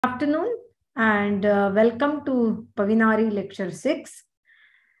Afternoon and welcome to PAVINARI Lecture 6.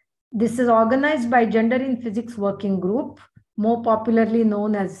 This is organized by Gender in Physics Working Group, more popularly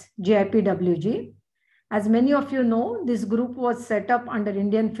known as GIPWG. As many of you know, this group was set up under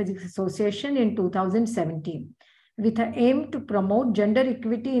Indian Physics Association in 2017 with an aim to promote gender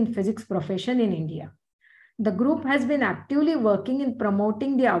equity in physics profession in India. The group has been actively working in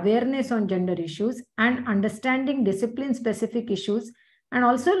promoting the awareness on gender issues and understanding discipline-specific issues, and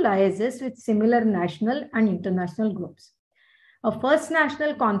also liaises with similar national and international groups. A first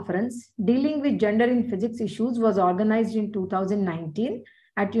national conference dealing with gender in physics issues was organized in 2019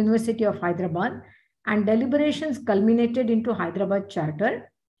 at University of Hyderabad, and deliberations culminated into Hyderabad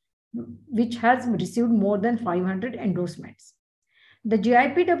Charter, which has received more than 500 endorsements. The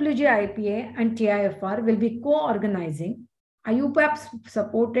GIPWG IPA and TIFR will be co-organizing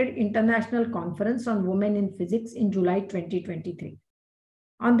IUAC-supported International Conference on Women in Physics in July 2023.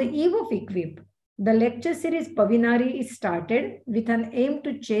 On the eve of EQUIP, the lecture series PAVINARI is started with an aim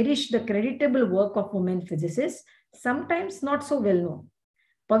to cherish the creditable work of women physicists, sometimes not so well known.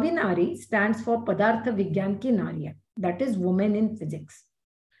 PAVINARI stands for Padartha Vigyan Ki Narya, that is, women in physics.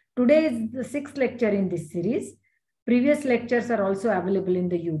 Today is the sixth lecture in this series. Previous lectures are also available in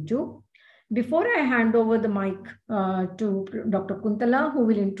the YouTube. Before I hand over the mic to Dr. Kuntala, who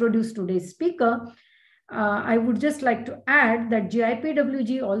will introduce today's speaker, I would just like to add that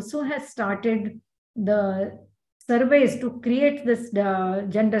GIPWG also has started the surveys to create this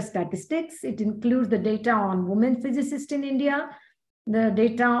gender statistics. It includes the data on women physicists in India, the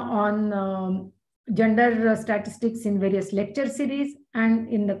data on gender statistics in various lecture series and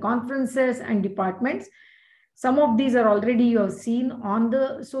in the conferences and departments. Some of these are already you have seen on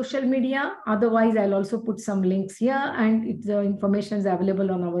the social media. Otherwise, I'll also put some links here, and the information is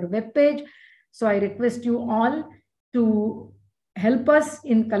available on our webpage. So I request you all to help us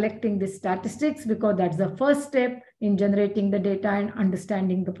in collecting the statistics, because that's the first step in generating the data and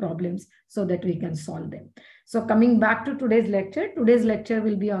understanding the problems so that we can solve them. So coming back to today's lecture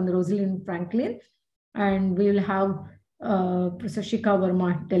will be on Rosalind Franklin, and we will have Professor Shikha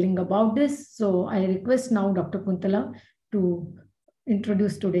Varma telling about this. So I request now Dr. Kuntala to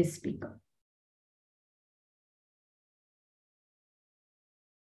introduce today's speaker.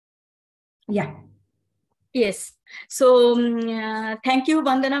 Yeah. Yes. So thank you,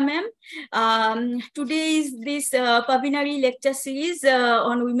 Vandana ma'am. Today is this PAVINARI lecture series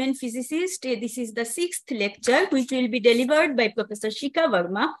on women physicists. This is the sixth lecture, which will be delivered by Professor Shikha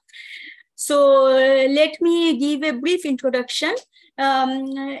Varma. So let me give a brief introduction.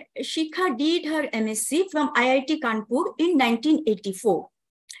 Shikha did her MSc from IIT Kanpur in 1984.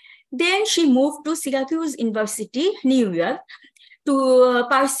 Then she moved to Syracuse University, New York, to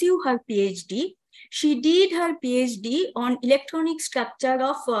pursue her PhD. She did her PhD on electronic structure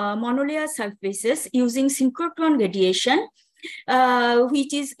of monolayer surfaces using synchrotron radiation,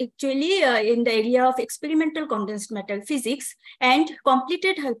 which is actually in the area of experimental condensed matter physics, and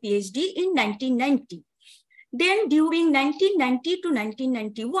completed her PhD in 1990. Then during 1990 to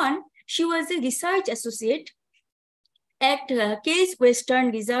 1991, she was a research associate at Case Western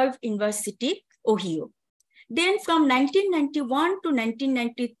Reserve University, Ohio. Then from 1991 to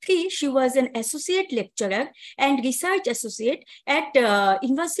 1993, she was an associate lecturer and research associate at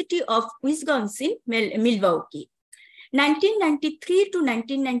University of Wisconsin, Milwaukee. 1993 to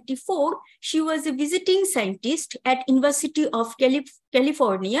 1994, she was a visiting scientist at University of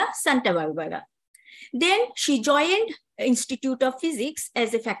California, Santa Barbara. Then she joined Institute of Physics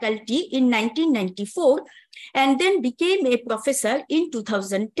as a faculty in 1994 and then became a professor in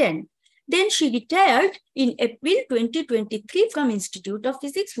 2010. Then she retired in April 2023 from Institute of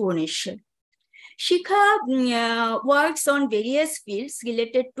Physics, Bhubaneswar. Shikha works on various fields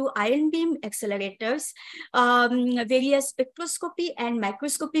related to ion beam accelerators, various spectroscopy and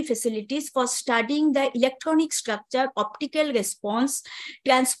microscopy facilities for studying the electronic structure, optical response,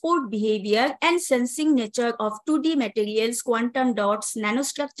 transport behavior, and sensing nature of 2D materials, quantum dots,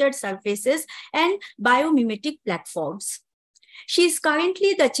 nanostructured surfaces, and biomimetic platforms. She is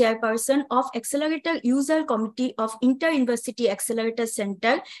currently the chairperson of Accelerator User Committee of Inter-University Accelerator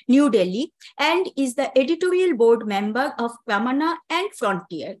Center, New Delhi, and is the editorial board member of PRAMANA and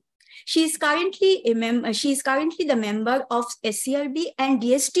Frontier. She is currently the member of SERB and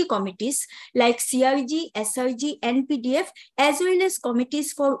DST committees like CRG, SRG, and PDF, as well as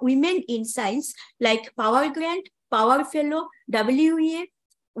committees for women in science like Power Grant, Power Fellow, WEA,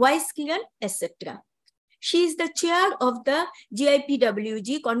 Vice Kiran, etc. She is the chair of the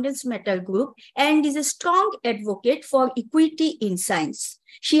GIPWG-Condensed Matter group and is a strong advocate for equity in science.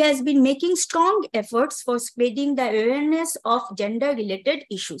 She has been making strong efforts for spreading the awareness of gender-related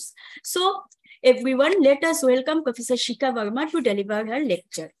issues. So, everyone, let us welcome Professor Shikha Varma to deliver her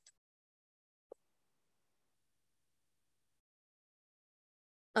lecture.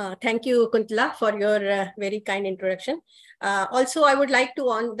 Thank you, Kuntla, for your very kind introduction. Also, I would like to,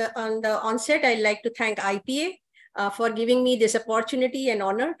 on the onset, I'd like to thank IPA for giving me this opportunity and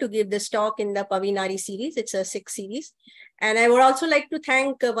honor to give this talk in the PAVINARI series. It's a 6 series. And I would also like to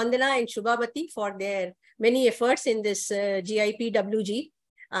thank Vandana and Shubhabati for their many efforts in this GIPWG.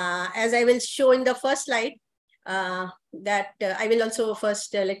 As I will show in the first slide, that I will also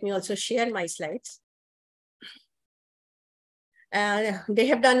first, let me also share my slides. They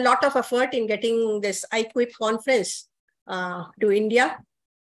have done a lot of effort in getting this IQIP conference to India.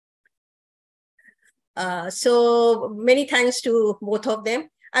 So many thanks to both of them.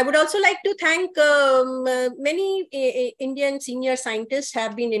 I would also like to thank many Indian senior scientists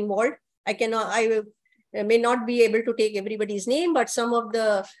have been involved. I may not be able to take everybody's name, but some of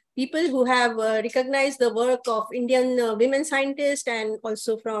the people who have recognized the work of Indian women scientists and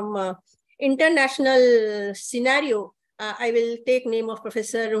also from international scenario. I will take name of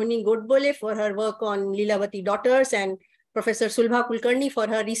Professor Rohini Godbole for her work on Leelavati daughters and Professor Sulbha Kulkarni for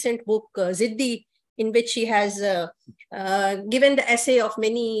her recent book Ziddi, in which she has given the essay of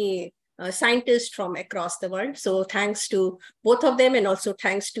many scientists from across the world. So thanks to both of them, and also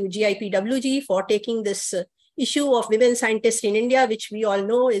thanks to GIPWG for taking this issue of women scientists in India, which we all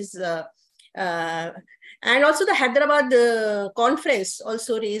know is, and also the Hyderabad conference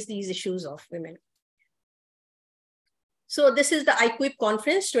also raised these issues of women. So this is the IQIP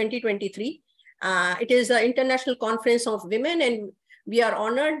conference 2023. It is an international conference of women, and we are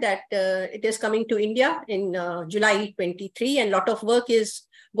honored that it is coming to India in July 23, and a lot of work is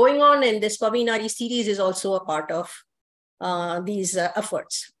going on, and this PAVINARI series is also a part of these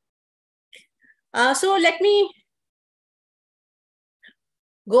efforts. So let me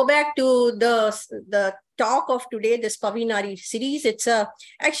go back to the talk of today, this PAVINARI series. It's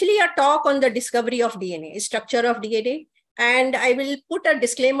actually a talk on the discovery of DNA, structure of DNA. And I will put a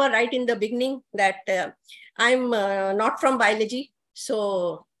disclaimer right in the beginning that I'm not from biology.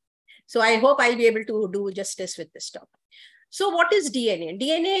 So I hope I'll be able to do justice with this talk. So what is DNA?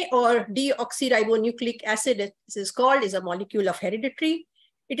 DNA, or deoxyribonucleic acid, as is called, is a molecule of heredity.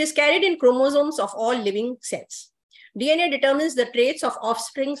 It is carried in chromosomes of all living cells. DNA determines the traits of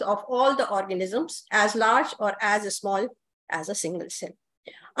offsprings of all the organisms, as large or as small as a single cell.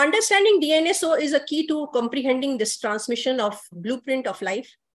 Understanding DNA so is a key to comprehending this transmission of blueprint of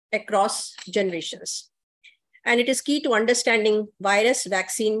life across generations. And it is key to understanding virus,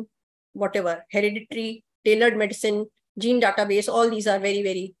 vaccine, whatever, hereditary, tailored medicine, gene database. All these are very,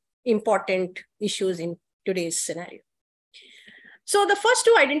 very important issues in today's scenario. So the first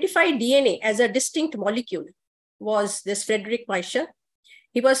to identify DNA as a distinct molecule was this Frederick Miescher.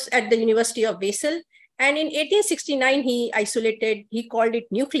 He was at the University of Basel. And in 1869, he called it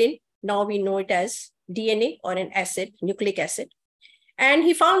nuclein. Now we know it as DNA, or an acid, nucleic acid. And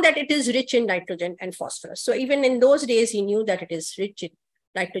he found that it is rich in nitrogen and phosphorus. So even in those days, he knew that it is rich in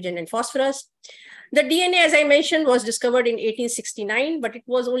nitrogen and phosphorus. The DNA, as I mentioned, was discovered in 1869, but it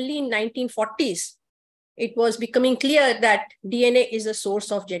was only in 1940s. It was becoming clear that DNA is a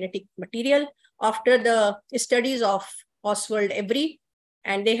source of genetic material after the studies of Oswald Every.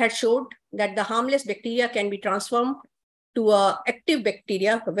 And they had showed that the harmless bacteria can be transformed to an active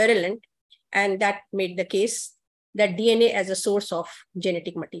bacteria, virulent, and that made the case that DNA as a source of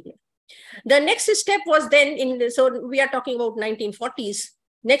genetic material. The next step was then, so we are talking about 1940s,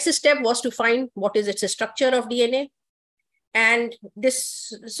 next step was to find what is its structure of DNA. And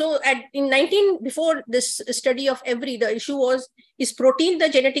this, so before this study of Every, the issue was, is protein the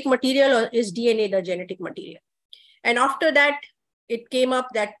genetic material or is DNA the genetic material? And after that, it came up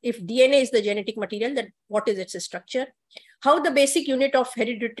that if DNA is the genetic material, then what is its structure? How the basic unit of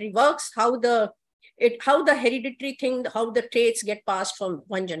hereditary works, how the hereditary thing, how the traits get passed from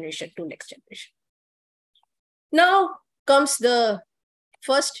one generation to next generation. Now comes the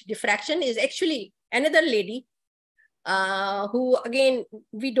first diffraction, is actually another lady who, again,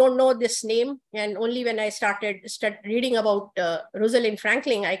 we don't know this name. And only when I started reading about Rosalind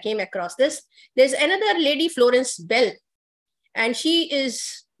Franklin, I came across this. There's another lady, Florence Bell. And she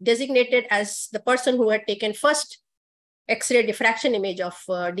is designated as the person who had taken first X-ray diffraction image of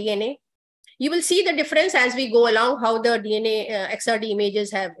DNA. You will see the difference as we go along, how the DNA XRD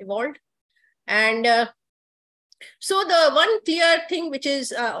images have evolved. And So the one clear thing which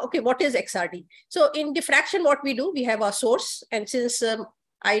is, okay, what is XRD? So in diffraction, what we do, we have our source. And since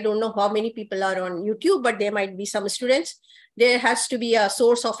I don't know how many people are on YouTube, but there might be some students, there has to be a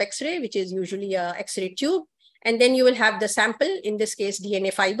source of X-ray, which is usually a X-ray tube. And then you will have the sample, in this case,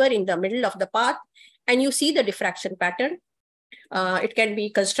 DNA fiber in the middle of the path. And you see the diffraction pattern. It can be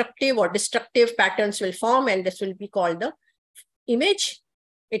constructive or destructive patterns will form, and this will be called the image.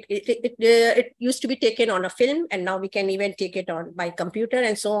 It used to be taken on a film, and now we can even take it on by computer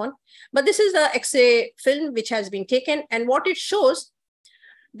and so on. But this is the X-ray film which has been taken, and what it shows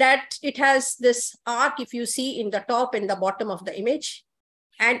that it has this arc, if you see in the top and the bottom of the image,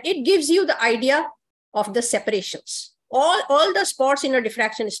 and it gives you the idea of the separations. All the spots in a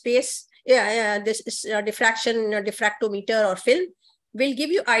diffraction space, this is a diffractometer or film will give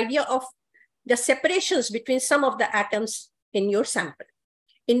you idea of the separations between some of the atoms in your sample.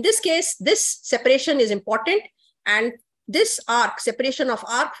 In this case, this separation is important, and this arc, separation of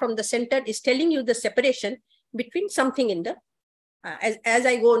arc from the center, is telling you the separation between something in the, as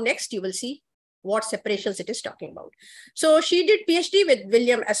I go next, you will see what separations it is talking about. So she did PhD with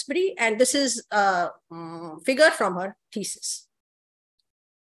William Asbury, and this is a figure from her thesis.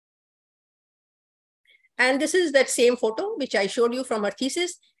 And this is that same photo which I showed you from her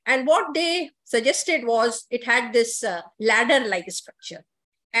thesis. And what they suggested was it had this ladder-like structure.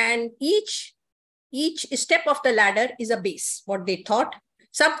 And each step of the ladder is a base, what they thought.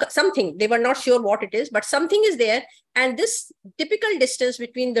 Something, they were not sure what it is, but something is there. And this typical distance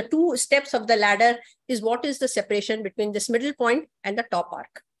between the two steps of the ladder is what is the separation between this middle point and the top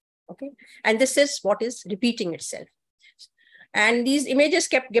arc. Okay. And this is what is repeating itself. And these images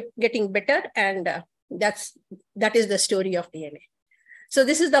kept getting better. And that is the story of DNA. So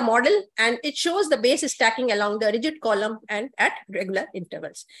this is the model, and it shows the base is stacking along the rigid column and at regular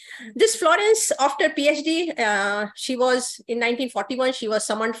intervals. This Florence, after PhD, she was in 1941, she was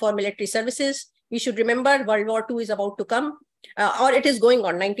summoned for military services. We should remember World War II is about to come, or it is going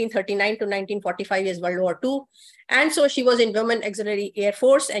on. 1939 to 1945 is World War II. And so she was in Women Auxiliary Air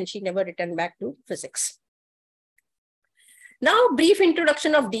Force, and she never returned back to physics. Now, brief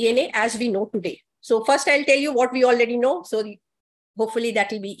introduction of DNA as we know today. So first I'll tell you what we already know. So hopefully that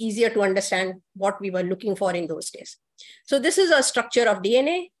will be easier to understand what we were looking for in those days. So this is a structure of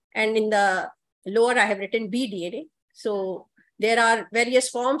DNA, and in the lower I have written bDNA. So there are various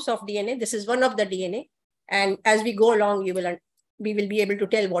forms of DNA. This is one of the DNA. And as we go along, we will be able to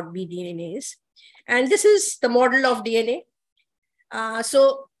tell what bDNA is. And this is the model of DNA.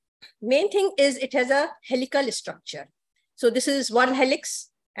 So main thing is it has a helical structure. So this is one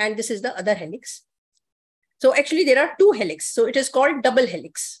helix, and this is the other helix. So actually there are two helix. So it is called double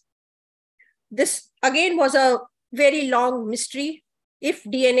helix. This again was a very long mystery. If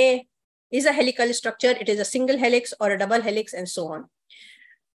DNA is a helical structure, it is a single helix or a double helix and so on.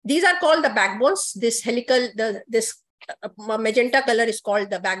 These are called the backbones. This helical, this magenta color is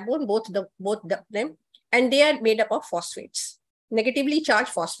called the backbone, both them, and they are made up of phosphates, negatively charged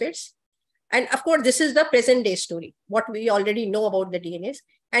phosphates. And of course, this is the present day story, what we already know about the DNAs.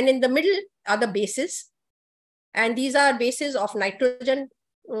 And in the middle are the bases. And these are bases of nitrogen.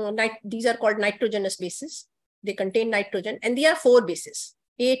 These are called nitrogenous bases. They contain nitrogen. And there are four bases,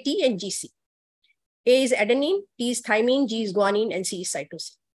 A, T, and GC. A is adenine, T is thymine, G is guanine, and C is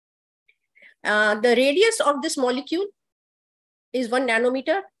cytosine. The radius of this molecule is 1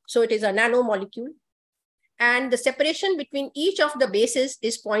 nanometer. So it is a nanomolecule. And the separation between each of the bases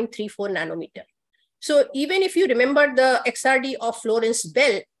is 0.34 nanometer. So even if you remember the XRD of Florence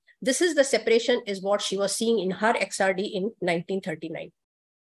Bell, this is the separation is what she was seeing in her XRD in 1939.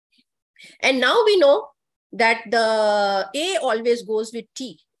 And now we know that the A always goes with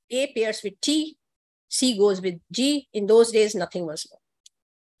T. A pairs with T, C goes with G. In those days, nothing was known.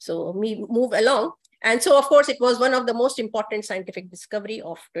 So we move along. And so, of course, it was one of the most important scientific discovery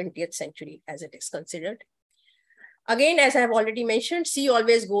of 20th century as it is considered. Again, as I have already mentioned, C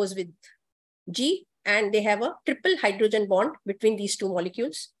always goes with G, and they have a triple hydrogen bond between these two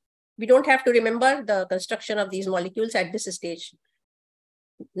molecules. We don't have to remember the construction of these molecules at this stage,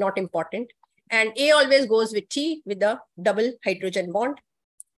 not important. And A always goes with T with the double hydrogen bond.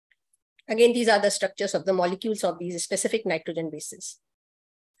 Again, these are the structures of the molecules of these specific nitrogen bases.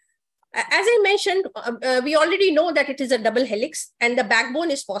 As I mentioned, we already know that it is a double helix and the backbone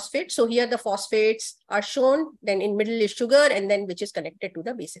is phosphate. So here the phosphates are shown, then in middle is sugar, and then which is connected to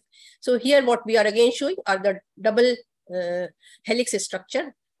the bases. So here what we are again showing are the double helix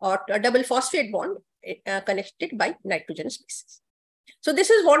structure or a double phosphate bond connected by nitrogenous bases. So this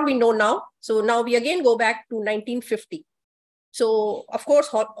is what we know now. So now we again go back to 1950. So of course,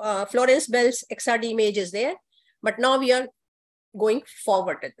 Florence Bell's XRD image is there. But now we are going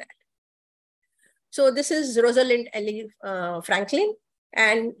forward with that. So this is Rosalind Franklin,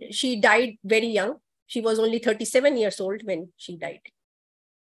 and she died very young. She was only 37 years old when she died.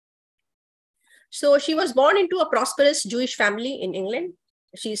 So she was born into a prosperous Jewish family in England.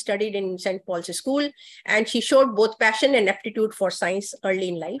 She studied in St. Paul's School, and she showed both passion and aptitude for science early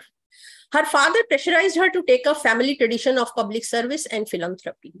in life. Her father pressurized her to take a family tradition of public service and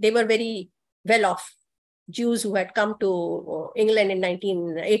philanthropy. They were very well-off Jews who had come to England in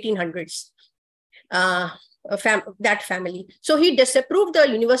 1800s. That family. So he disapproved the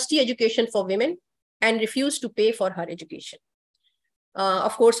university education for women and refused to pay for her education.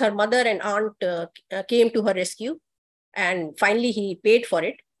 Of course, her mother and aunt came to her rescue, and finally he paid for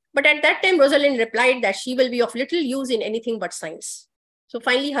it. But at that time, Rosalind replied that she will be of little use in anything but science. So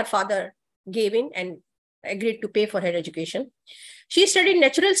finally, her father gave in and agreed to pay for her education. She studied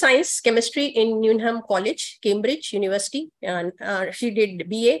natural science, chemistry in Newnham College, Cambridge University, and she did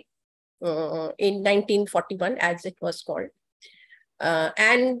BA in 1941, as it was called.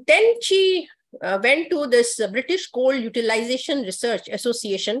 And then she went to this British Coal Utilization Research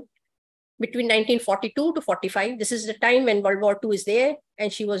Association between 1942 to 45. This is the time when World War II is there,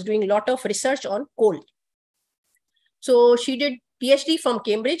 and she was doing a lot of research on coal. So she did PhD from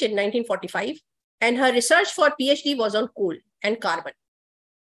Cambridge in 1945, and her research for PhD was on coal and carbon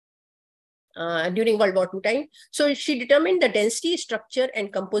during World War II time. So she determined the density, structure,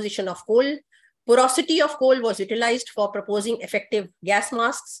 and composition of coal. Porosity of coal was utilized for proposing effective gas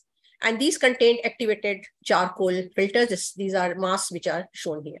masks, and these contained activated charcoal filters. These are masks which are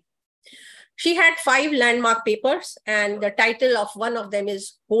shown here. She had 5 landmark papers, and the title of one of them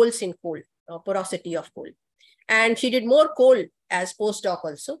is Holes in Coal, porosity of coal. And she did more coal as postdoc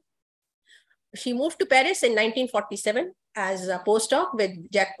also. She moved to Paris in 1947 as a postdoc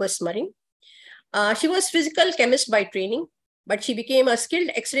with Jacques Marin. She was physical chemist by training, but she became a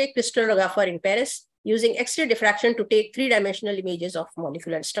skilled X-ray crystallographer in Paris, using X-ray diffraction to take 3-dimensional images of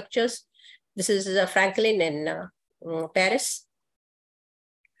molecular structures. This is Franklin in Paris.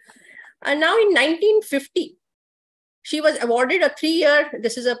 And now in 1950, she was awarded a 3-year,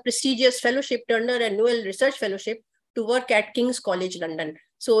 this is a prestigious fellowship, Turner and Newell Research Fellowship, to work at King's College London.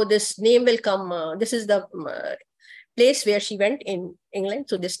 So this name will come, this is the place where she went in England.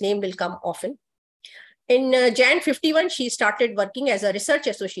 So this name will come often. In Jan 51, she started working as a research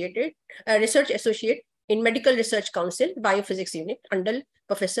associate in Medical Research Council, Biophysics Unit, under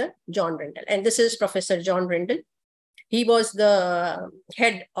Professor John Rendell. And this is Professor John Rendell. He was the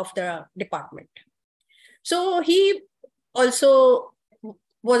head of the department. So he also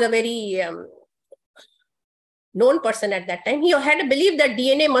was a very known person at that time. He had a belief that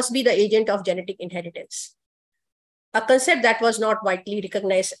DNA must be the agent of genetic inheritance, a concept that was not widely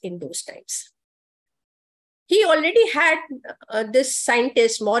recognized in those times. He already had this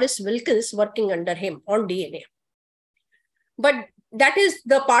scientist, Maurice Wilkins, working under him on DNA. But that is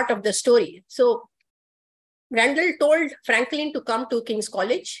the part of the story. So Randall told Franklin to come to King's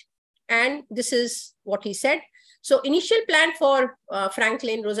College, and this is what he said. So initial plan for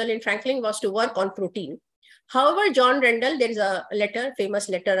Rosalind Franklin, was to work on protein. However, John Randall, there is a letter, famous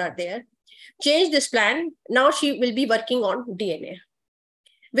letter are there, changed this plan. Now she will be working on DNA.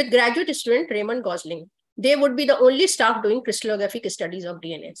 With graduate student Raymond Gosling, they would be the only staff doing crystallographic studies of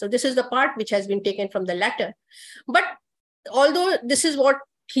DNA. So this is the part which has been taken from the letter. But although this is what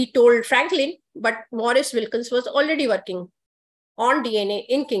he told Franklin, but Maurice Wilkins was already working on DNA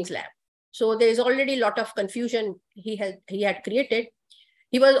in King's lab. So there is already a lot of confusion he had created.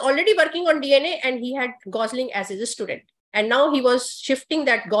 He was already working on DNA, and he had Gosling as his student. And now he was shifting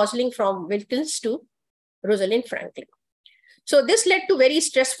that Gosling from Wilkins to Rosalind Franklin. So this led to very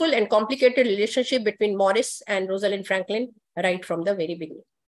stressful and complicated relationship between Maurice and Rosalind Franklin right from the very beginning.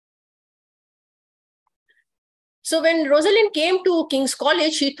 So when Rosalind came to King's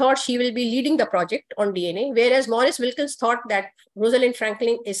College, she thought she will be leading the project on DNA, whereas Maurice Wilkins thought that Rosalind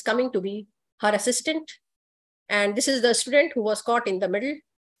Franklin is coming to be her assistant. And this is the student who was caught in the middle.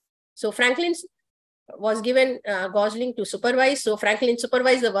 So Franklin was given Gosling to supervise. So Franklin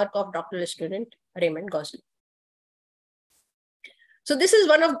supervised the work of doctoral student Raymond Gosling. So this is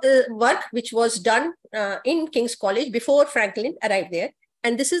one of the work which was done in King's College before Franklin arrived there.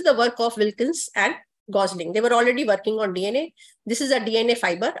 And this is the work of Wilkins and Gosling. They were already working on DNA. This is a DNA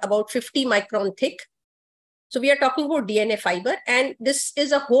fiber, about 50 micron thick. So we are talking about DNA fiber. And this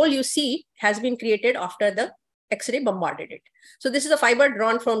is a hole you see has been created after the X-ray bombarded it. So this is a fiber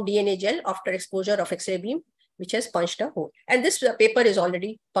drawn from DNA gel after exposure of X-ray beam, which has punched a hole. And this paper is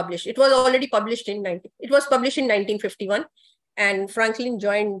already published. It was already published in 1951. And Franklin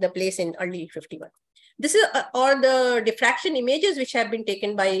joined the place in early 51. This is all the diffraction images which have been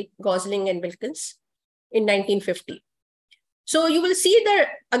taken by Gosling and Wilkins in 1950. So you will see that,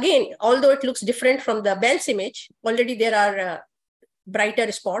 again, although it looks different from the Bell's image, already there are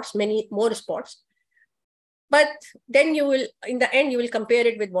brighter spots, many more spots. But then you will, in the end, you will compare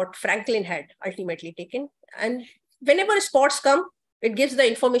it with what Franklin had ultimately taken. And whenever spots come, it gives the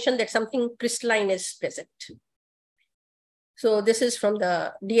information that something crystalline is present. So this is from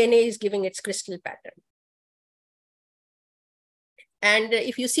the DNA is giving its crystal pattern. And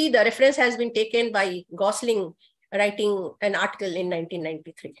if you see, the reference has been taken by Gosling writing an article in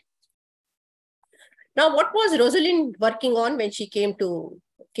 1993. Now, what was Rosalind working on when she came to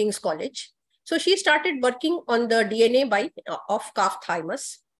King's College? So she started working on the DNA of calf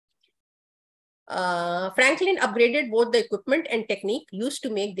thymus. Franklin upgraded both the equipment and technique used to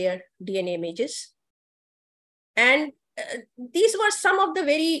make their DNA images. And these were some of the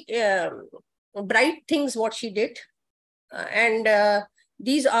very bright things what she did.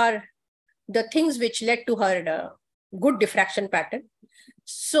 These are the things which led to her good diffraction pattern.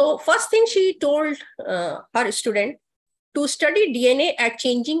 So first thing she told her student to study DNA at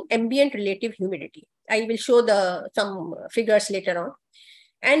changing ambient relative humidity. I will show some figures later on.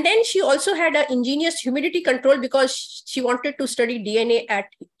 And then she also had an ingenious humidity control because she wanted to study DNA at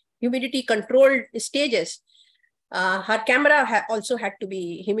humidity controlled stages. Her camera also had to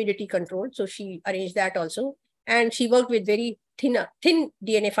be humidity controlled. So she arranged that also. And she worked with very thin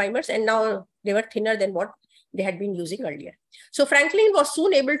DNA fibers, and now they were thinner than what they had been using earlier. So Franklin was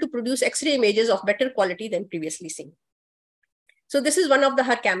soon able to produce X-ray images of better quality than previously seen. So this is one of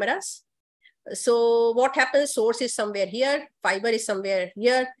her cameras. So what happens? Source is somewhere here, fiber is somewhere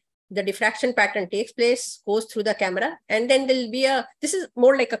here. The diffraction pattern takes place, goes through the camera, and then there'll be this is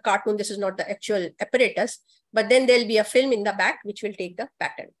more like a cartoon. This is not the actual apparatus, but then there'll be a film in the back which will take the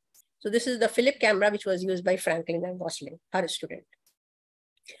pattern. So this is the Philip camera, which was used by Franklin and Gosling, her student.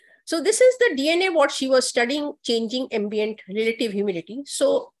 So this is the DNA, what she was studying, changing ambient relative humidity.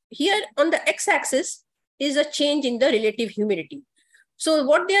 So here on the x-axis is a change in the relative humidity. So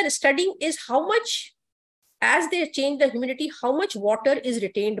what they are studying is how much, as they change the humidity, how much water is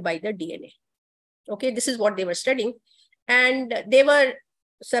retained by the DNA. Okay, this is what they were studying. And they were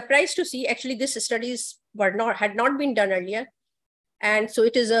surprised to see, actually, these studies had not been done earlier. And so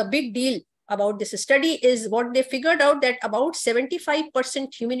it is a big deal about this study is what they figured out, that about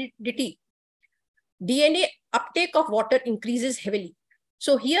 75% humidity, DNA uptake of water increases heavily.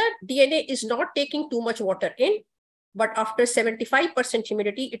 So here DNA is not taking too much water in, but after 75%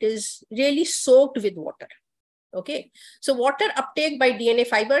 humidity, it is really soaked with water. Okay. So water uptake by DNA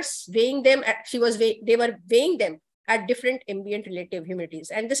fibers, weighing them, they were weighing them at different ambient relative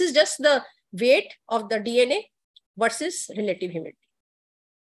humidities. And this is just the weight of the DNA versus relative humidity.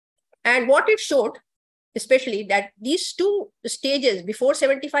 And what it showed, especially that these two stages before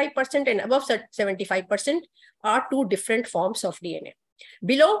 75% and above 75% are two different forms of DNA.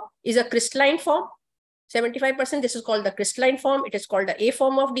 Below is a crystalline form, 75%, this is called the crystalline form. It is called the A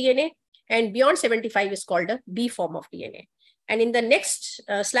form of DNA. And beyond 75 is called the B form of DNA. And in the next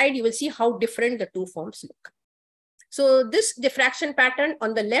slide, you will see how different the two forms look. So this diffraction pattern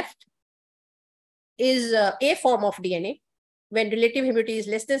on the left is A form of DNA, when relative humidity is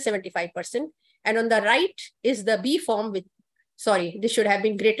less than 75%. And on the right is the B form with, sorry, this should have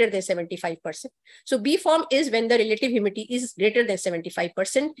been greater than 75%. So B form is when the relative humidity is greater than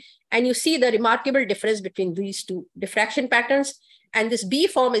 75%. And you see the remarkable difference between these two diffraction patterns. And this B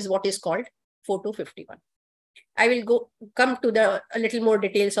form is what is called photo 51. I will come to a little more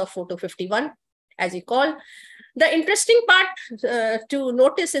details of photo 51 as you call. The interesting part to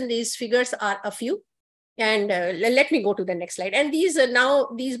notice in these figures are a few. And let me go to the next slide. And these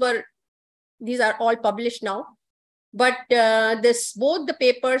are all published now. But both the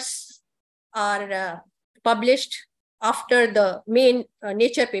papers are published after the main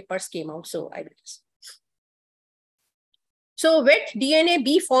Nature papers came out. So I will just. So wet DNA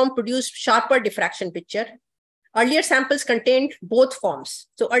B form produced sharper diffraction picture. Earlier samples contained both forms.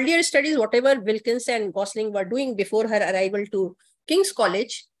 So earlier studies, whatever Wilkins and Gosling were doing before her arrival to King's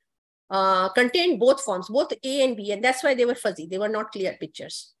College, contained both forms, both A and B, and that's why they were fuzzy. They were not clear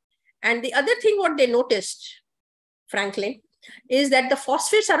pictures. And the other thing what they noticed, Franklin, is that the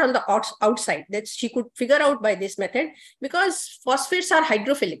phosphates are on the outside. That she could figure out by this method, because phosphates are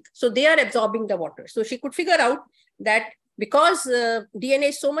hydrophilic. So they are absorbing the water. So she could figure out that because DNA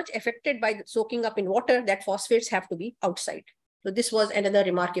is so much affected by soaking up in water, that phosphates have to be outside. So this was another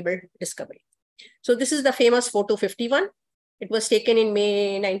remarkable discovery. So this is the famous photo 51. It was taken in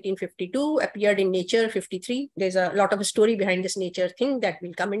May 1952, appeared in Nature 53. There's a lot of a story behind this Nature thing that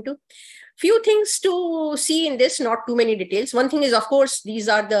we'll come into. Few things to see in this, not too many details. One thing is, of course, these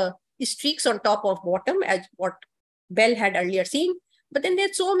are the streaks on top of bottom, as what Bell had earlier seen. But then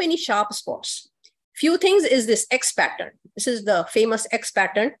there's so many sharp spots. Few things is this X pattern. This is the famous X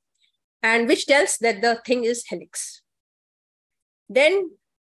pattern, and which tells that the thing is helix. Then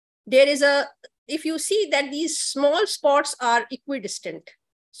there is a, if you see that these small spots are equidistant,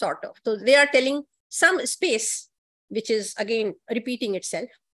 sort of. So they are telling some space, which is again repeating itself.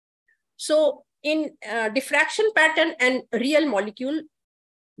 So in diffraction pattern and real molecule,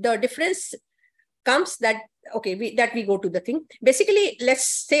 the difference comes that, okay, we go to the thing. Basically, let's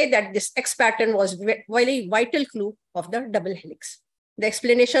say that this X pattern was very vital clue of the double helix. The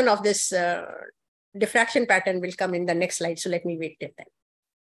explanation of this diffraction pattern will come in the next slide. So let me wait till then.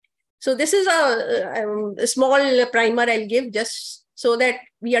 So this is a small primer I'll give just so that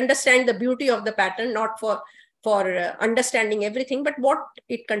we understand the beauty of the pattern, not for understanding everything, but what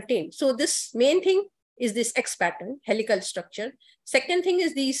it contains. So this main thing is this X pattern, helical structure. Second thing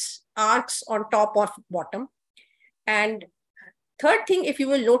is these arcs on top of bottom. And third thing, if you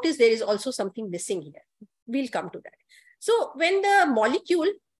will notice, there is also something missing here. We'll come to that. So when the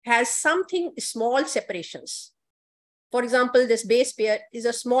molecule has something small separations, for example, this base pair is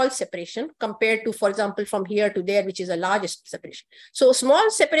a small separation compared to, for example, from here to there, which is a large separation. So small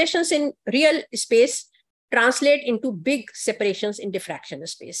separations in real space translate into big separations in diffraction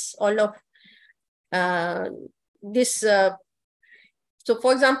space. All of this. So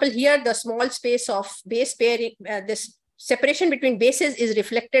for example, here, the small space of base pair, this separation between bases is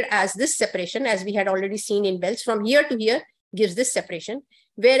reflected as this separation, as we had already seen in Bell's. From here to here gives this separation,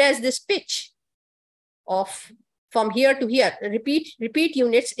 whereas this pitch of from here to here, repeat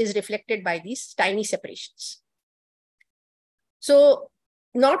units is reflected by these tiny separations. So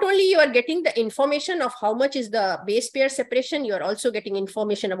not only you are getting the information of how much is the base pair separation, you are also getting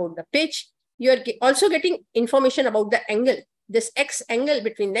information about the pitch. You are also getting information about the angle. This X angle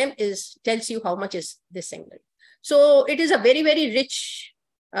between them tells you how much is this angle. So it is a very, very rich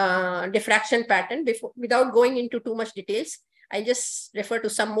diffraction pattern. Without going into too much details, I just refer to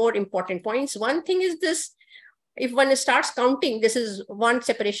some more important points. One thing is this. If one starts counting, this is 1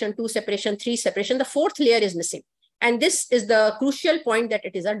 separation, 2 separation, 3 separation, the 4th layer is missing. And this is the crucial point that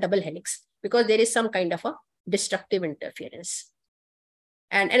it is a double helix because there is some kind of a destructive interference.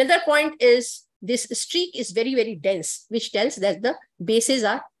 And another point is this streak is very, very dense, which tells that the bases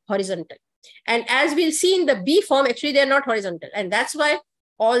are horizontal. And as we'll see in the B form, actually, they're not horizontal. And that's why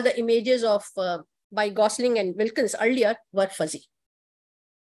all the images of by Gosling and Wilkins earlier were fuzzy.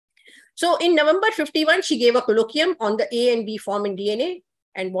 So in November 51, she gave a colloquium on the A and B form in DNA,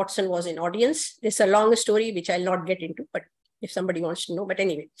 and Watson was in audience. This is a long story, which I'll not get into, but if somebody wants to know. But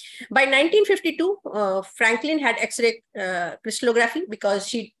anyway, by 1952, Franklin had X-ray crystallography because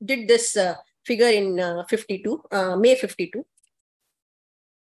she did this figure in May 52.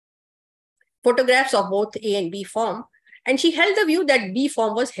 Photographs of both A and B form, and she held the view that B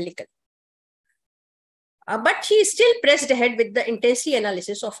form was helical. But she still pressed ahead with the intensity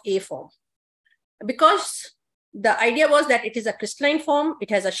analysis of A form because the idea was that it is a crystalline form, it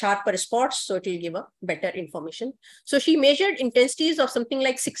has a sharper spots, so it will give a better information. So she measured intensities of something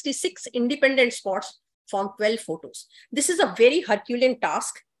like 66 independent spots from 12 photos. This is a very Herculean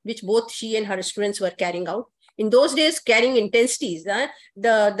task, which both she and her students were carrying out. In those days, carrying intensities,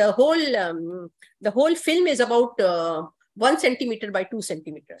 the whole film is about 1 centimeter by 2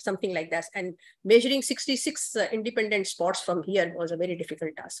 centimeters, something like that. And measuring 66 independent spots from here was a very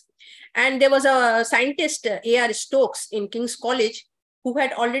difficult task. And there was a scientist, A.R. Stokes in King's College, who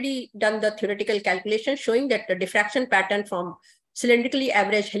had already done the theoretical calculation showing that the diffraction pattern from cylindrically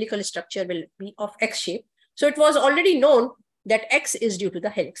average helical structure will be of X shape. So it was already known that X is due to the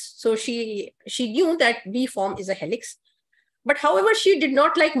helix. So she knew that B form is a helix. But however, she did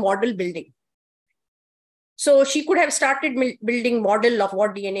not like model building. So she could have started building model of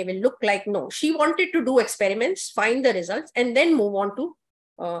what DNA will look like. No, she wanted to do experiments, find the results, and then move on to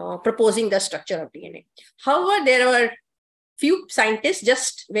proposing the structure of DNA. However, there were few scientists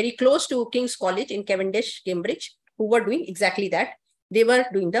just very close to King's College in Cavendish, Cambridge, who were doing exactly that. They were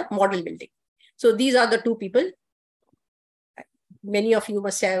doing the model building. So these are the two people. Many of you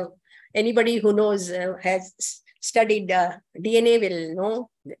must have, anybody who knows, has studied DNA will know.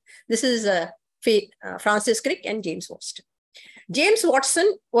 This is Francis Crick and James Watson. James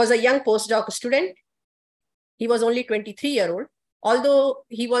Watson was a young postdoc student. He was only 23-year-old. Although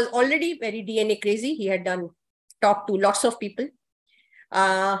he was already very DNA crazy, he had talked to lots of people.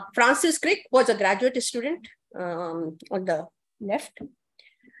 Francis Crick was a graduate student on the left.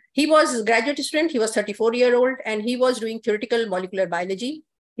 He was a graduate student. He was 34-year-old, and he was doing theoretical molecular biology.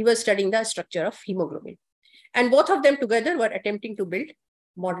 He was studying the structure of hemoglobin. And both of them together were attempting to build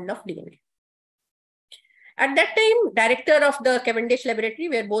model of DNA. At that time, director of the Cavendish laboratory,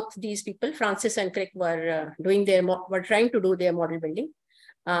 where both these people, Francis and Crick, were trying to do their model building.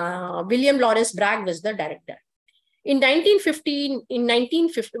 William Lawrence Bragg was the director. In 1915,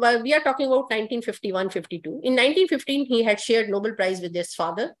 well, we are talking about 1951-52. In 1915, he had shared Nobel Prize with his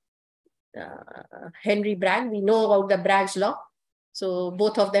father, Henry Bragg. We know about the Bragg's law. So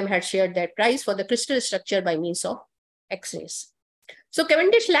both of them had shared that prize for the crystal structure by means of X-rays. So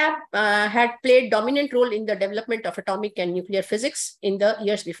Cavendish lab had played dominant role in the development of atomic and nuclear physics in the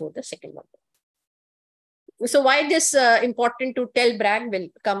years before the Second World War. So why this important to tell Bragg will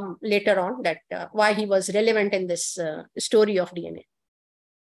come later on, that why he was relevant in this story of DNA.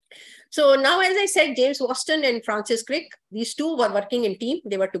 So now, as I said, James Watson and Francis Crick, these two were working in team.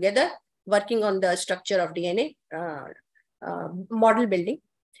 They were together working on the structure of DNA model building.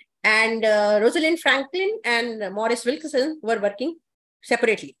 And Rosalind Franklin and Morris Wilkinson were working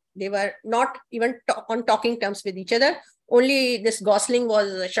separately. They were not even on talking terms with each other. Only this Gosling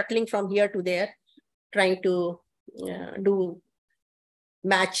was shuttling from here to there, trying to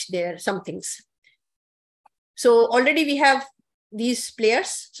match their some things. So already we have these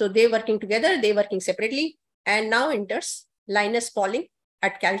players. So they working together, they working separately. And now enters Linus Pauling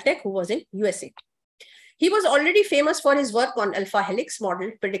at Caltech, who was in USA. He was already famous for his work on alpha helix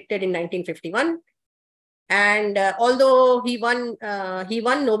model predicted in 1951. And although he won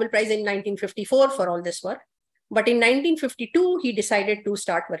Nobel Prize in 1954 for all this work, but in 1952, he decided to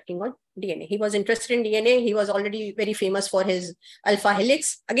start working on DNA. He was interested in DNA. He was already very famous for his alpha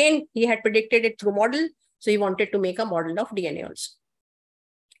helix. Again, he had predicted it through model. So he wanted to make a model of DNA also.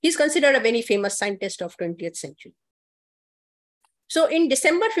 He's considered a very famous scientist of 20th century. So in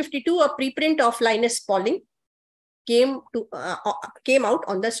December 52, a preprint of Linus Pauling came out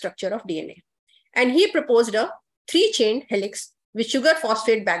on the structure of DNA. And he proposed a 3-chain helix with sugar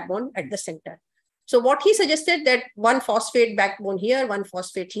phosphate backbone at the center. So what he suggested, that one phosphate backbone here, one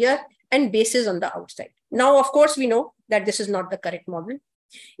phosphate here, and bases on the outside. Now, of course, we know that this is not the correct model.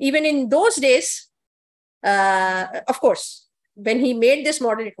 Even in those days, of course, when he made this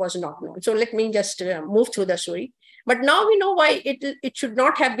model, it was not known. So let me just move through the story. But now we know why it should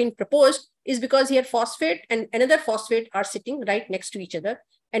not have been proposed, is because here phosphate and another phosphate are sitting right next to each other,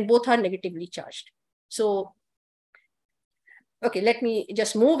 and both are negatively charged. So, okay, let me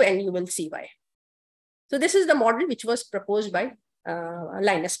just move and you will see why. So this is the model which was proposed by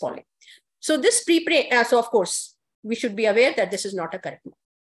Linus Pauling. So this preprint, so of course, we should be aware that this is not a correct model.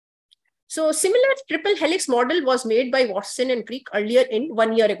 So similar triple helix model was made by Watson and Crick earlier in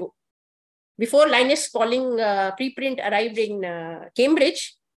 1 year ago. Before Linus Pauling preprint arrived in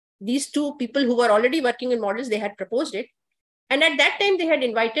Cambridge, these two people who were already working in models, they had proposed it. And at that time, they had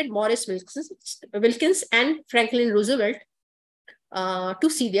invited Morris Wilkins and Franklin Roosevelt to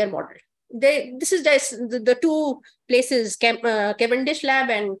see their model. This is the two places, Cavendish Lab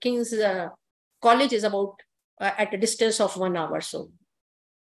and King's College is about at a distance of 1 hour.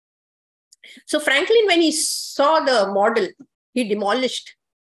 So Franklin, when he saw the model, he demolished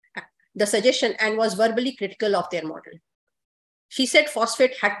the suggestion and was verbally critical of their model. She said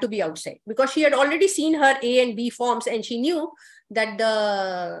phosphate had to be outside because she had already seen her A and B forms, and she knew that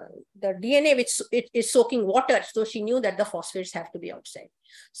the DNA which it is soaking water, so she knew that the phosphates have to be outside.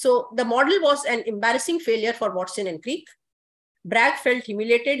 So the model was an embarrassing failure for Watson and Crick. Bragg felt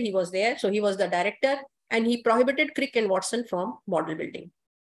humiliated. He was there, so he was the director, and he prohibited Crick and Watson from model building.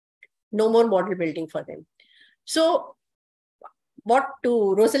 No more model building for them. So what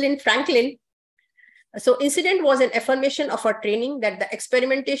to Rosalind Franklin? So incident was an affirmation of her training that the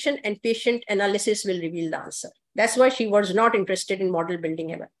experimentation and patient analysis will reveal the answer. That's why she was not interested in model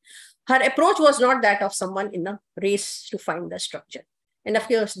building ever. Her approach was not that of someone in a race to find the structure. And of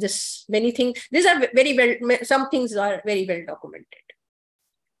course, these are very well, some things are very well documented.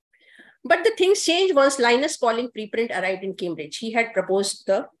 But the things changed once Linus Pauling preprint arrived in Cambridge. He had proposed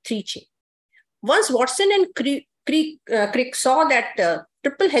the 3-chain. Once Watson and Crick saw that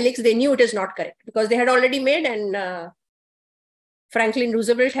triple helix, they knew it is not correct because they had already made, and Franklin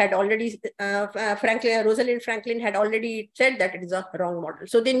Roosevelt had already, Rosalind Franklin had already said that it is a wrong model.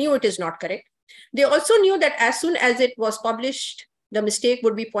 So they knew it is not correct. They also knew that as soon as it was published, the mistake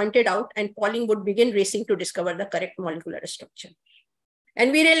would be pointed out and Pauling would begin racing to discover the correct molecular structure.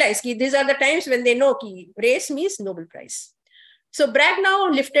 And we realized these are the times when they know race means Nobel Prize. So Bragg now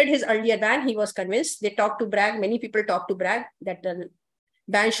lifted his earlier ban. He was convinced. They talked to Bragg. Many people talked to Bragg that the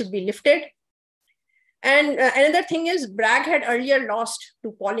ban should be lifted. And another thing is Bragg had earlier lost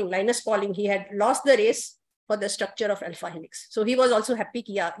to Pauling, Linus Pauling. He had lost the race for the structure of alpha helix. So he was also happy,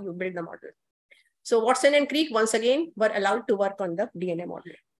 yeah, you build the model. So Watson and Crick once again were allowed to work on the DNA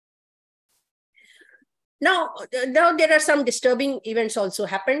model. Now there are some disturbing events also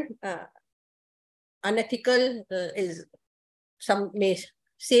happened. Unethical is, some may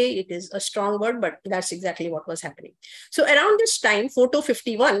say it is a strong word, but that's exactly what was happening. So around this time, photo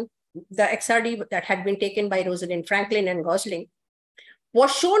 51, the XRD that had been taken by Rosalind Franklin and Gosling,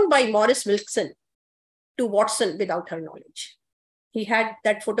 was shown by Maurice Wilson to Watson without her knowledge. He had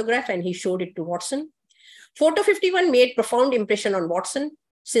that photograph and he showed it to Watson. Photo 51 made profound impression on Watson,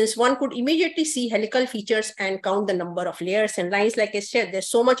 since one could immediately see helical features and count the number of layers and lines. Like I said, there's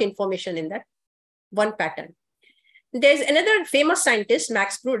so much information in that one pattern. There's another famous scientist,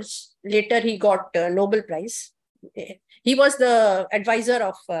 Max Brütz. Later, he got a Nobel Prize. He was the advisor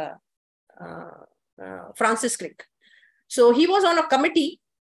of Francis Crick. So he was on a committee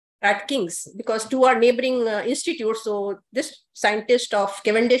at King's, because two are neighboring institutes. So this scientist of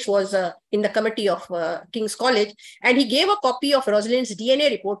Cavendish was in the committee of King's College, and he gave a copy of Rosalind's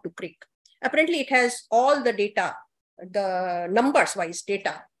DNA report to Crick. Apparently, it has all the data, the numbers-wise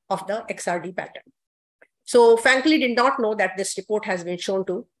data of the XRD pattern. So Franklin did not know that this report has been shown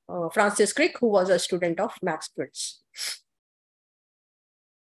to Francis Crick, who was a student of Max Brütz.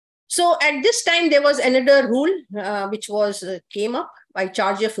 So at this time, there was another rule which was came up by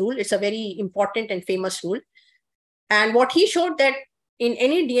Chargeff rule. It's a very important and famous rule. And what he showed that in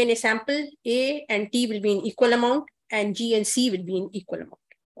any DNA sample, A and T will be in equal amount and G and C will be in equal amount.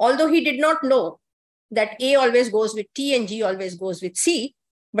 Although he did not know that A always goes with T and G always goes with C,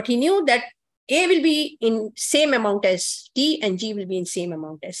 but he knew that A will be in same amount as T and G will be in same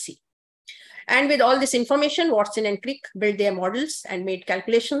amount as C. And with all this information, Watson and Crick built their models and made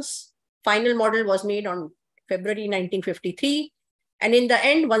calculations. Final model was made on February 1953. And in the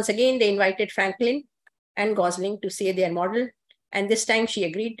end, once again, they invited Franklin and Gosling to say their model. And this time she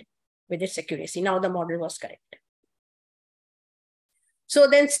agreed with its accuracy. Now the model was correct. So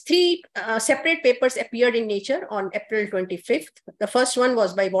then three separate papers appeared in Nature on April 25th. The first one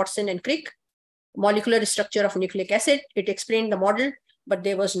was by Watson and Crick, molecular structure of nucleic acid. It explained the model, but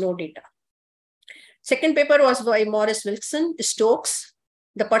there was no data. Second paper was by Maurice Wilson, Stokes.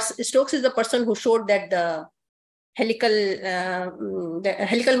 Stokes is the person who showed that the helical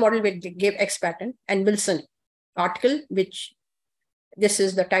model will give X pattern, and Wilson article, which this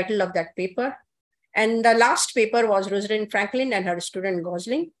is the title of that paper. And the last paper was Rosalind Franklin and her student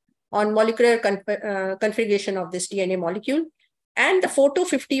Gosling on molecular configuration of this DNA molecule. And the photo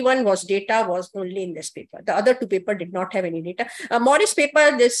 51 data was only in this paper. The other two papers did not have any data. Morris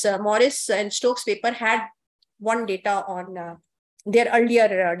paper, this Morris and Stokes paper had one data on their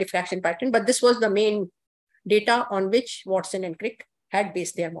earlier diffraction pattern, but this was the main data on which Watson and Crick had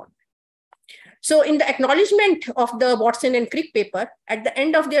based their model. So in the acknowledgement of the Watson and Crick paper, at the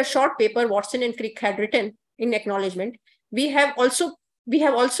end of their short paper, Watson and Crick had written in acknowledgement, we have also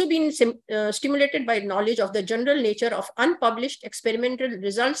been stimulated by knowledge of the general nature of unpublished experimental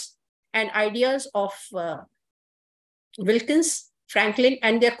results and ideas of Wilkins, Franklin,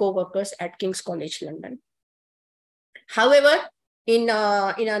 and their co-workers at King's College London. However, in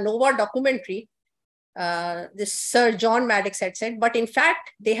a NOVA documentary, this Sir John Maddox had said, but in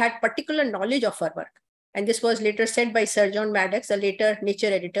fact, they had particular knowledge of our work. And this was later said by Sir John Maddox, a later Nature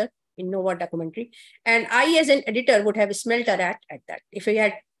editor in NOVA documentary. And I, as an editor, would have smelt a rat at that. If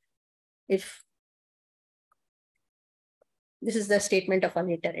this is the statement of a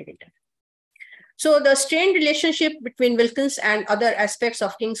later editor. So the strained relationship between Wilkins and other aspects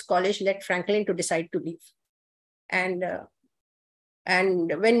of King's College led Franklin to decide to leave. And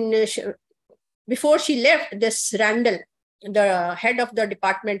when before she left, this Randall, the head of the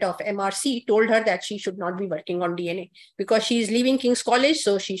department of MRC, told her that she should not be working on DNA because she is leaving King's College,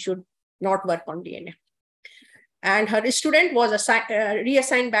 so she should not work on DNA. And her student was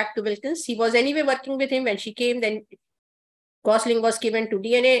reassigned back to Wilkins. He was anyway working with him when she came. Then Gosling was given to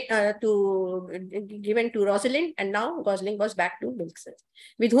given to Rosalind, and now Gosling was back to Wilkins,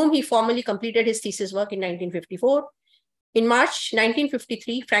 with whom he formally completed his thesis work in 1954. In March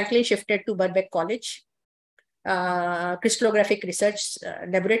 1953, Franklin shifted to Birkbeck College, crystallographic research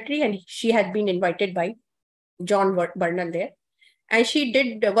laboratory, and she had been invited by John Burnell there. And she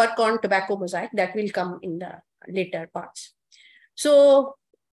did work on tobacco mosaic that will come in the later parts. So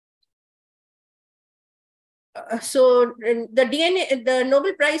the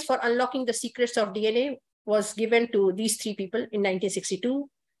Nobel Prize for unlocking the secrets of DNA was given to these three people in 1962.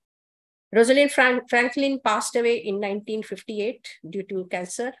 Rosalind Franklin passed away in 1958 due to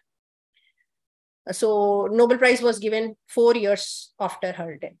cancer. So Nobel Prize was given 4 years after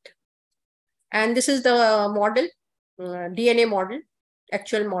her death. And this is the model, DNA model,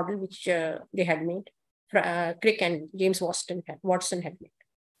 actual model, which they had made. Crick and James Watson had made.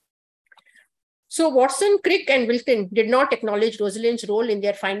 So Watson, Crick, and Wilkin did not acknowledge Rosalind's role in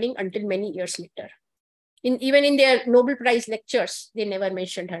their finding until many years later. Even in their Nobel Prize lectures, they never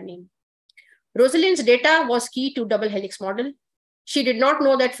mentioned her name. Rosalind's data was key to double helix model. She did not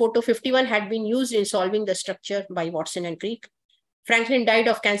know that photo 51 had been used in solving the structure by Watson and Crick. Franklin died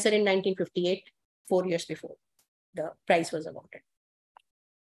of cancer in 1958, 4 years before the prize was awarded.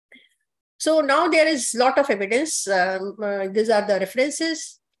 So now there is a lot of evidence. These are the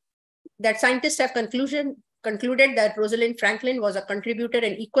references that scientists have concluded that Rosalind Franklin was a contributor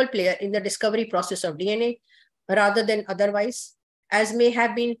and equal player in the discovery process of DNA rather than otherwise, as may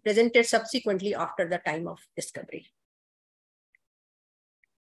have been presented subsequently after the time of discovery.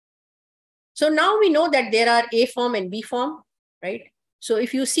 So now we know that there are A form and B form, right? So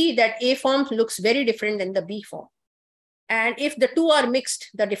if you see that A form looks very different than the B form. And if the two are mixed,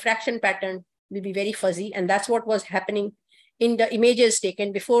 the diffraction pattern will be very fuzzy. And that's what was happening in the images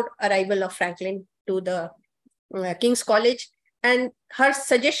taken before arrival of Franklin to the King's College. And her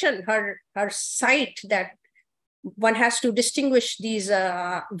suggestion, her sight that one has to distinguish these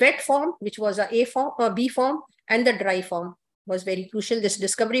wet form, which was a A form or B form, and the dry form was very crucial. This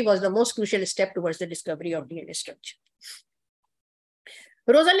discovery was the most crucial step towards the discovery of DNA structure.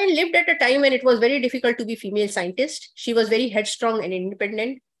 Rosalind lived at a time when it was very difficult to be female scientist. She was very headstrong and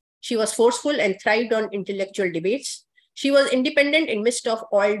independent. She was forceful and thrived on intellectual debates. She was independent in midst of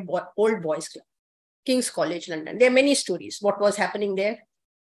old boys club, King's College, London. There are many stories what was happening there.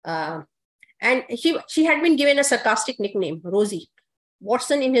 And she had been given a sarcastic nickname, Rosie.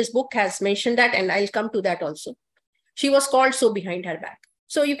 Watson in his book has mentioned that, and I'll come to that also. She was called so behind her back.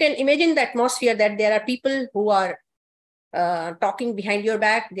 So you can imagine the atmosphere that there are people who are talking behind your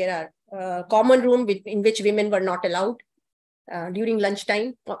back. There are common room in which women were not allowed during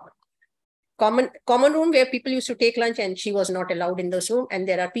lunchtime. Common room where people used to take lunch and she was not allowed in this room. And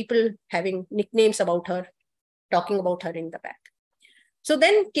there are people having nicknames about her, talking about her in the back. So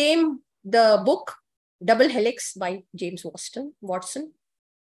then came the book, Double Helix by James Watson.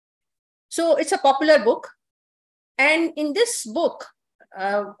 So it's a popular book. And in this book,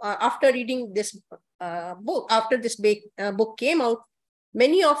 after reading this book, after this book came out,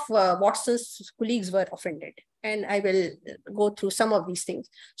 many of Watson's colleagues were offended. And I will go through some of these things.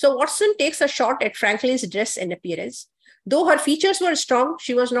 So Watson takes a shot at Franklin's dress and appearance. Though her features were strong,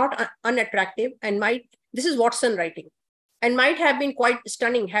 she was not unattractive and this is Watson writing, and might have been quite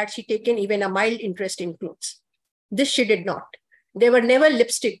stunning had she taken even a mild interest in clothes. This she did not. There were never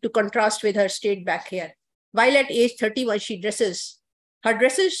lipstick to contrast with her straight back hair. While at age 31, her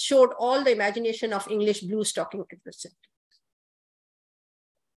dresses showed all the imagination of English blue stocking adolescent.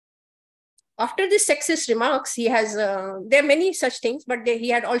 After this sexist remarks, he has, there are many such things, but he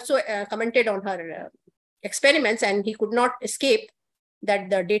had also commented on her experiments, and he could not escape that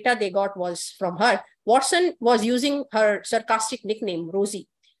the data they got was from her. Watson was using her sarcastic nickname, Rosie,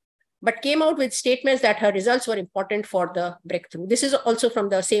 but came out with statements that her results were important for the breakthrough. This is also from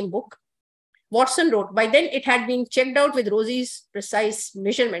the same book. Watson wrote, by then it had been checked out with Rosie's precise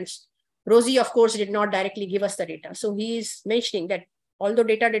measurements. Rosie, of course, did not directly give us the data. So he is mentioning that although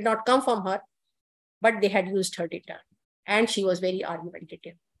data did not come from her, but they had used her data, and she was very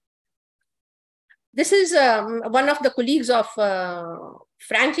argumentative. This is one of the colleagues of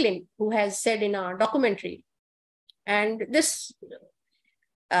Franklin who has said in a documentary, and this,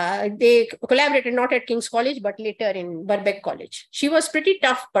 they collaborated not at King's College, but later in Birkbeck College. She was a pretty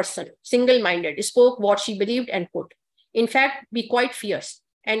tough person, single-minded, spoke what she believed and could. In fact, be quite fierce.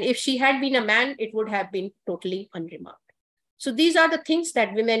 And if she had been a man, it would have been totally unremarked. So these are the things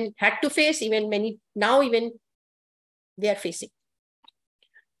that women had to face, even they are facing.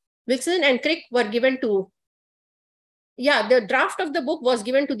 Wilson and Crick were given to, the draft of the book was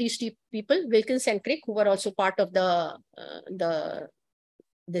given to these two people, Wilkins and Crick, who were also part of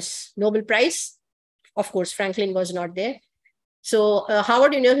this Nobel Prize. Of course, Franklin was not there. So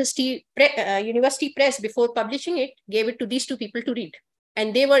Harvard University Press, before publishing it, gave it to these two people to read.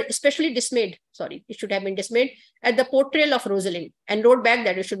 And they were especially dismayed, it should have been dismayed, at the portrayal of Rosalind, and wrote back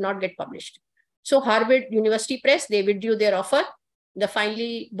that it should not get published. So Harvard University Press, they withdrew their offer. The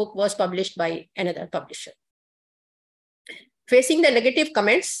finally book was published by another publisher. Facing the negative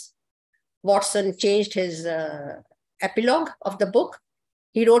comments, Watson changed his epilogue of the book.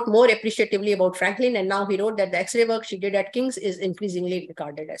 He wrote more appreciatively about Franklin, and now he wrote that the X-ray work she did at King's is increasingly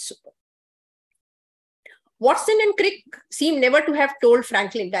regarded as super. Watson and Crick seem never to have told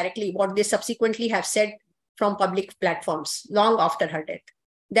Franklin directly what they subsequently have said from public platforms long after her death,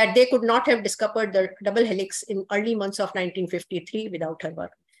 that they could not have discovered the double helix in early months of 1953 without her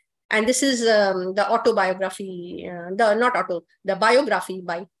work. And this is the autobiography, the biography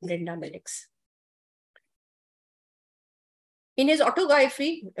by Brenda Millix. In his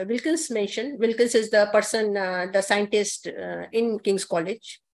autobiography, Wilkins mentioned, Wilkins is the person, the scientist in King's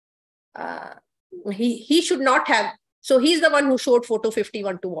College. He should not have, so he's the one who showed photo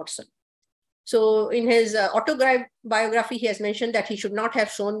 51 to Watson. So in his autobiography, he has mentioned that he should not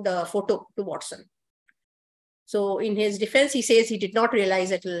have shown the photo to Watson. So in his defense, he says he did not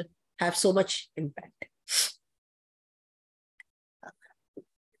realize it will have so much impact.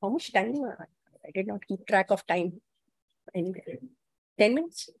 How much time? I did not keep track of time. Anyway, 10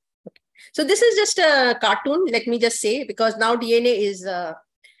 minutes? Okay. So this is just a cartoon, let me just say, because now DNA is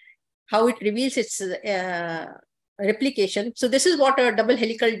how it reveals its replication. So this is what a double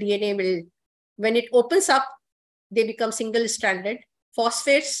helical DNA will, when it opens up, they become single-stranded.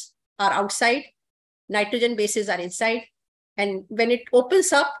 Phosphates are outside, nitrogen bases are inside. And when it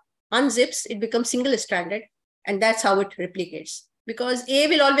opens up, unzips, it becomes single-stranded. And that's how it replicates. Because A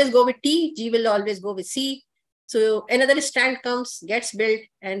will always go with T, G will always go with C. So another strand comes, gets built,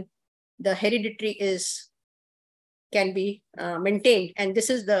 and the hereditary can be maintained. And this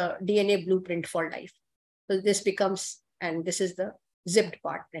is the DNA blueprint for life. So this becomes, and this is the zipped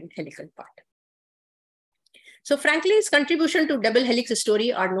part and helical part. So Franklin's contribution to double helix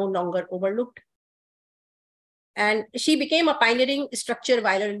story are no longer overlooked. And she became a pioneering structure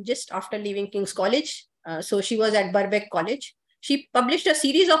virologist after leaving King's College. So she was at Birkbeck College. She published a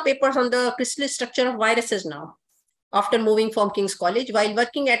series of papers on the crystal structure of viruses now, after moving from King's College, while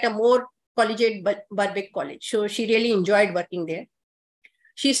working at a more collegiate Birkbeck College. So she really enjoyed working there.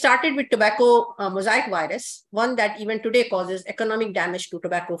 She started with tobacco mosaic virus, one that even today causes economic damage to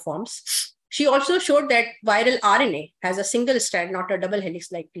tobacco farms. She also showed that viral RNA has a single strand, not a double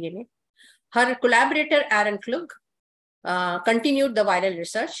helix like DNA. Her collaborator, Aaron Klug, continued the viral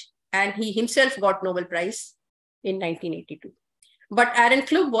research, and he himself got Nobel Prize in 1982. But Aaron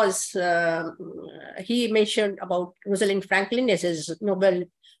Klug was, he mentioned about Rosalind Franklin as his Nobel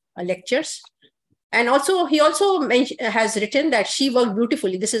lectures. And also, he also has written that she worked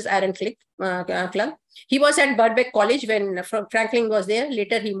beautifully. This is Aaron Klug. He was at Birkbeck College when Franklin was there.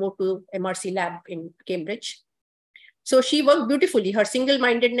 Later, he moved to MRC lab in Cambridge. So she worked beautifully. Her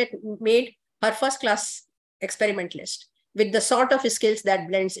single-mindedness made her first-class experimentalist with the sort of skills that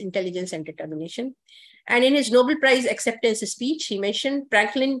blends intelligence and determination. And in his Nobel Prize acceptance speech, he mentioned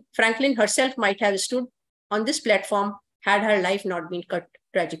Franklin herself might have stood on this platform had her life not been cut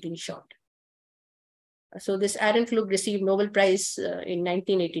tragically short. So this Aaron Klug received Nobel Prize in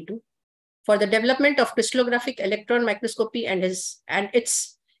 1982 for the development of crystallographic electron microscopy and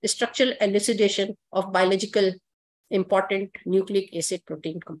its structural elucidation of biological important nucleic acid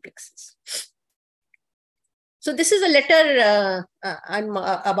protein complexes. So this is a letter I'm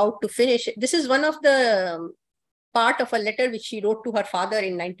about to finish. This is one of the part of a letter which she wrote to her father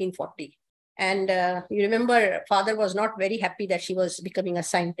in 1940. And you remember, father was not very happy that she was becoming a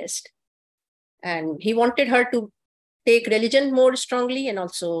scientist. And he wanted her to take religion more strongly and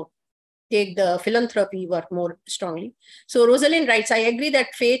also take the philanthropy work more strongly. So Rosalind writes, I agree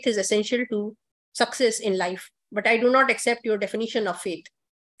that faith is essential to success in life, but I do not accept your definition of faith.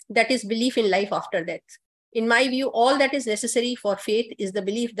 That is belief in life after death. In my view, all that is necessary for faith is the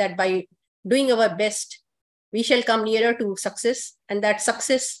belief that by doing our best, we shall come nearer to success, and that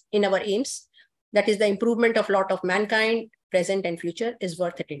success in our aims, that is the improvement of lot of mankind, present and future, is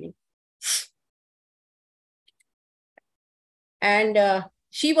worth attaining. And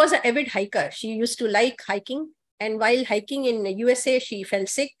she was an avid hiker. She used to like hiking. And while hiking in the USA, she fell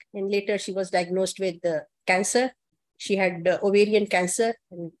sick. And later she was diagnosed with cancer. She had ovarian cancer.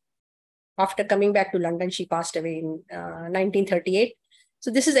 And after coming back to London, she passed away in 1938.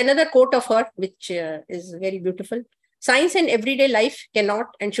 So this is another quote of her, which is very beautiful. Science and everyday life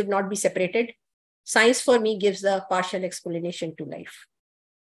cannot and should not be separated. Science for me gives the partial explanation to life.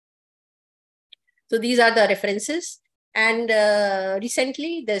 So these are the references. And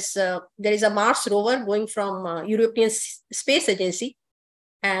recently, there is a Mars rover going from European Space Agency.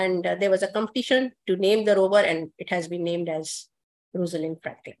 And there was a competition to name the rover, and it has been named as Rosalind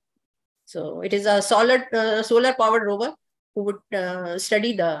Franklin. So it is a solar-powered rover who would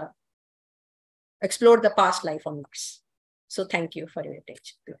explore the past life on Mars. So thank you for your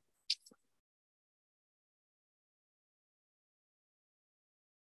attention.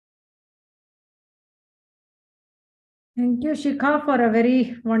 Thank you, Shikha, for a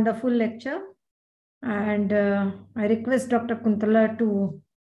very wonderful lecture. And I request Dr. Kuntala to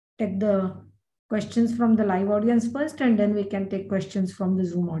take the questions from the live audience first, and then we can take questions from the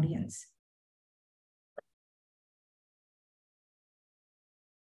Zoom audience.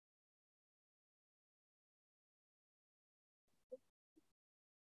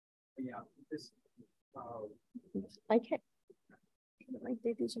 Yeah, this, I can.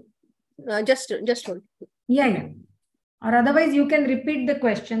 Just hold. Yeah. Or otherwise, you can repeat the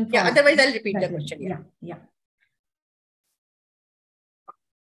question. Yeah, otherwise I'll repeat the question. Yeah.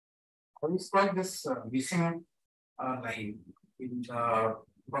 how is like this missing line in the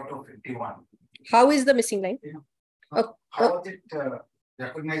bottom 51? How is the missing line? How was it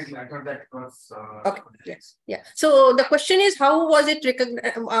recognized later that was okay. Yes. Yeah. So the question is, how was it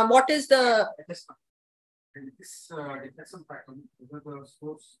recognized? What is the this detection pattern? Whether the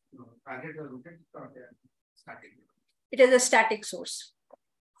source target or rotated or static? It is a static source.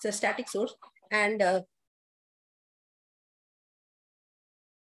 It's a static source, and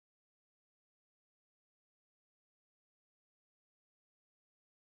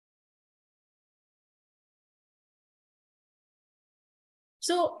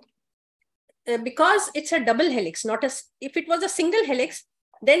so because it's a double helix, not a. If it was a single helix,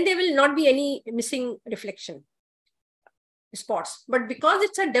 then there will not be any missing reflection spots. But because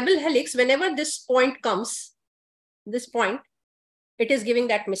it's a double helix, whenever this point comes, this point, it is giving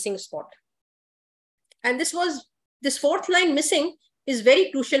that missing spot. And this fourth line missing is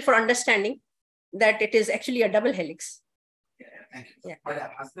very crucial for understanding that it is actually a double helix. Yeah, thank you. Yeah.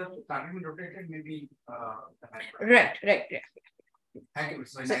 But as the target been rotated, maybe right. Thank you.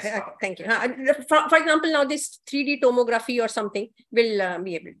 So nice thank you. For example, now this 3D tomography or something will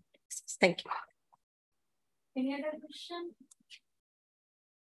be able to. Thank you. Any other question?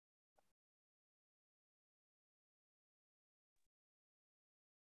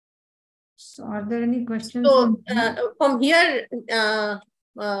 So are there any questions? So from here,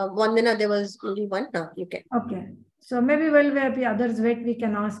 Vandana, there was only one. No, you can. Okay. So maybe while others wait, we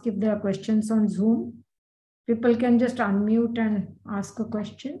can ask if there are questions on Zoom. People can just unmute and ask a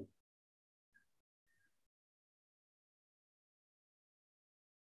question.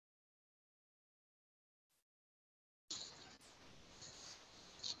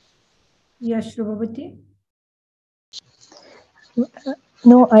 Yes, Shubhavati.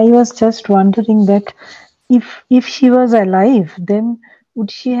 No, I was just wondering that if she was alive, then would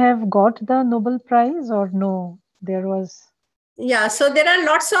she have got the Nobel Prize or no? There was. Yeah, so there are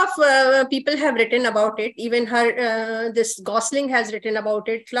lots of people have written about it. Even her, this Gosling has written about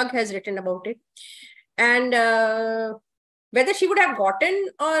it. Klug has written about it. And whether she would have gotten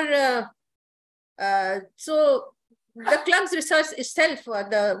or so the Klug's research itself,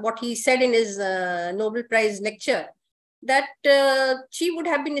 what he said in his Nobel Prize lecture, that she would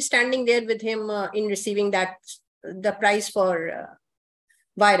have been standing there with him in receiving the prize for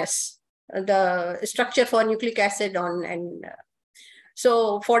virus, the structure for nucleic acid and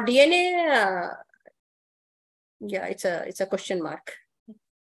so for DNA, yeah, it's a question mark,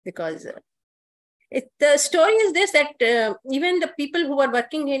 because the story is this, that even the people who were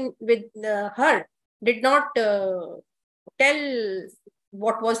working with her did not tell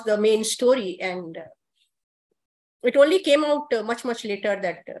what was the main story, and it only came out much later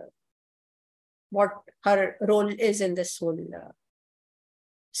that what her role is in this whole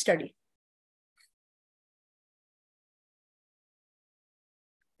study.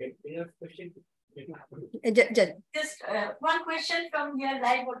 Just one question from your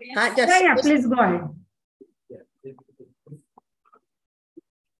live audience. Yeah, please go ahead.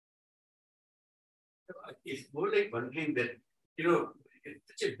 It's more like wondering that,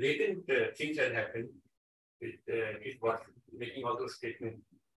 such a blatant things that happened with it was making all those statements.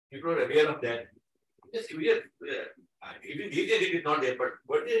 People are aware of that. Yes, we are, even it is not there, but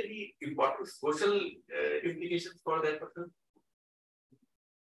were there any important social implications for that person?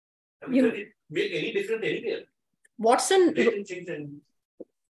 I mean, does it make any difference anywhere?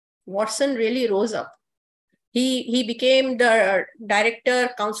 Watson really rose up. He became the director,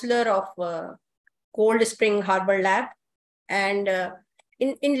 counselor of Cold Spring Harbor Lab, and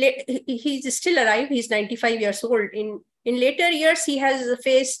he's still alive. He's 95 years old. In later years, he has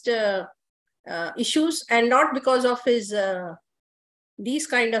faced issues, and not because of his these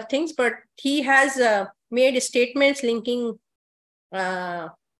kind of things, but he has made statements linking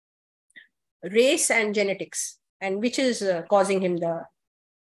race and genetics, and which is causing him the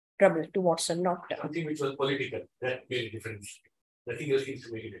trouble to Watson, not something which was political. That made a difference. Nothing else seems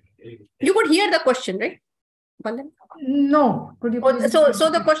to make a difference. You could hear the question, right? No. Could you please so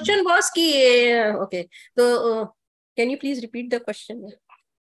the question was okay. So can you please repeat the question?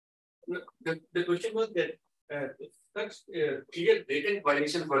 The question was that such clear blatant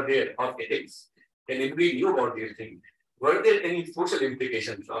violations were there of ethics, and everybody knew about these things. Were there any social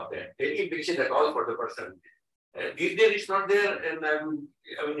implications of that? Any implications at all for the person? These days it's not there, and I mean,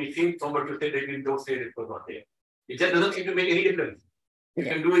 it seems somewhat to say that in those days it was not there. It just doesn't seem to make any difference. You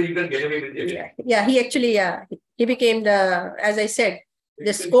can do it, you can get away with it. Yeah, he actually, he became the, as I said,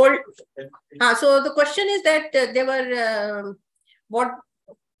 the scold. So the question is that there were,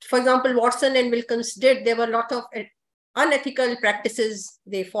 for example, Watson and Wilkins did, there were a lot of unethical practices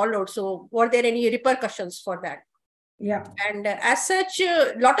they followed. So were there any repercussions for that? Yeah. And as such,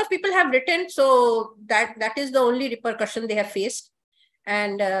 a lot of people have written, so that is the only repercussion they have faced.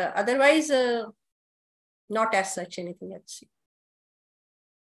 And otherwise, not as such anything else.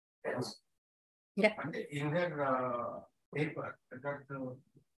 Yes. Yeah. And in their paper, the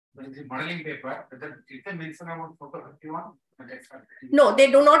modeling paper, did they mention about photo 51? No,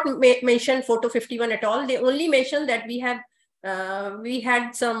 they do not mention photo 51 at all. They only mention that we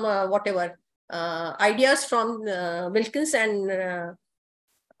had some ideas from Wilkins and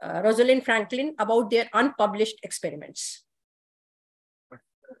Rosalind Franklin about their unpublished experiments. But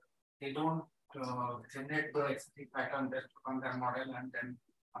they don't generate the eccentric pattern based on their model and then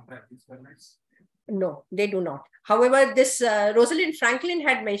compare the experiments? No, they do not. However, this Rosalind Franklin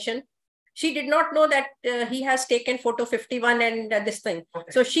had mentioned, she did not know that he has taken photo 51 and this thing.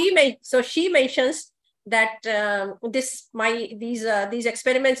 Okay. So she mentions that these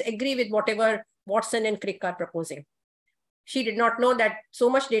experiments agree with whatever Watson and Crick are proposing. She did not know that so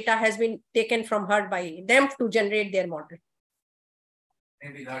much data has been taken from her by them to generate their model.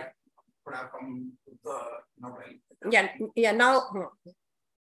 Maybe that could have come to the Nobel. Yeah. Now.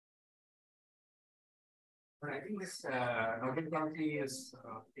 But I think this Nobel Committee is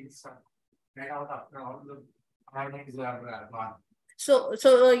things made out after all the findings are gone. So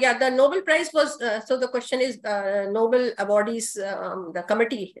yeah, the Nobel Prize was, so the question is Nobel awardees, the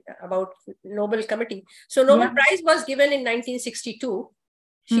committee, about Nobel Committee. So Nobel Prize was given in 1962.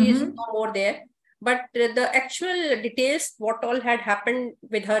 She is no more there. But the actual details, what all had happened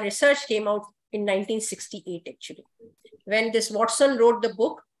with her research came out in 1968 actually. When this Watson wrote the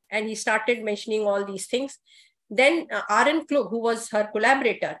book and he started mentioning all these things, then R.N. Klug, who was her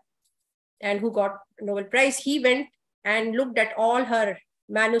collaborator and who got Nobel Prize, he went and looked at all her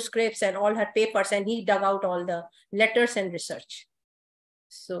manuscripts and all her papers, and he dug out all the letters and research.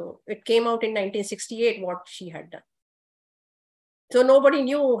 So it came out in 1968 what she had done. So nobody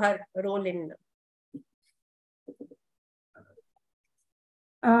knew her role in.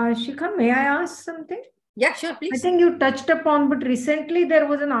 Shikha, may I ask something? Yeah, sure, please. I think you touched upon, but recently there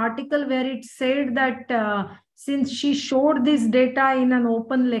was an article where it said that since she showed this data in an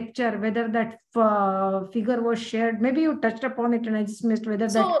open lecture, whether that figure was shared, maybe you touched upon it and I just missed whether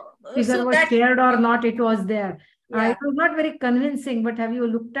that figure was shared or not, it was there. Yeah. It was not very convincing, but have you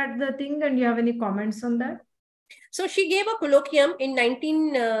looked at the thing and you have any comments on that? So she gave a colloquium in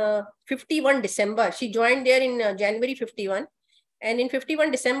 1951 December. She joined there in January 51. And in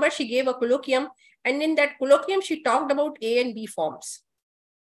 51 December, she gave a colloquium. And in that colloquium, she talked about A and B forms.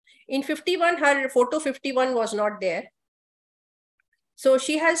 In 51, her photo 51 was not there. So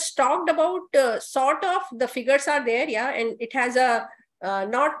she has talked about sort of the figures are there, yeah, and it has a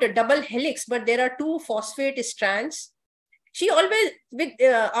not a double helix, but there are two phosphate strands. She always,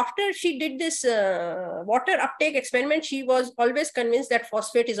 after she did this water uptake experiment, she was always convinced that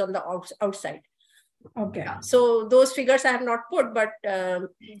phosphate is on the outside. Okay. So those figures I have not put, but her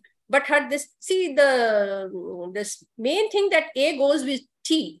this main thing that A goes with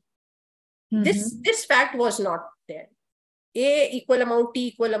T. This fact was not there. A equal amount, T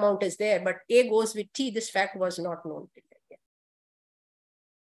equal amount is there, but A goes with T. This fact was not known.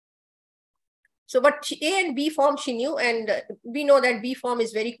 So, but A and B form she knew, and we know that B form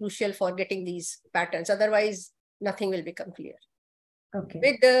is very crucial for getting these patterns. Otherwise, nothing will become clear.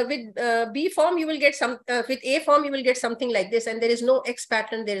 Okay. With B form, you will get some. With A form, you will get something like this, and there is no X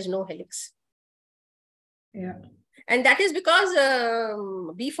pattern. There is no helix. Yeah. And that is because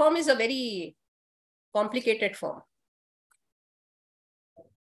B form is a very complicated form.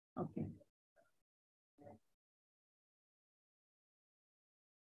 Okay.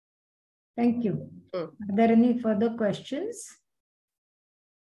 Thank you. Are there any further questions?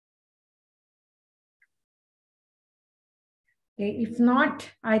 Okay, if not,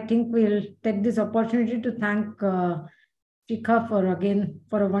 I think we'll take this opportunity to thank Shikha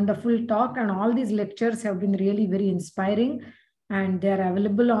for a wonderful talk, and all these lectures have been really very inspiring, and they are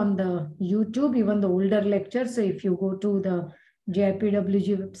available on the YouTube, even the older lectures. So if you go to the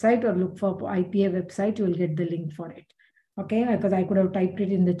GIPWG website or look for IPA website, you will get the link for it. Okay, because I could have typed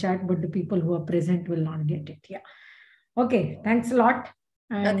it in the chat, but the people who are present will not get it. Yeah. Okay, thanks a lot.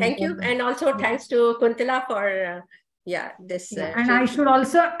 And, thank you. And also thanks to Kuntala for this. And I should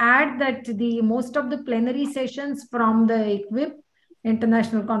also add that the most of the plenary sessions from the IQWIP,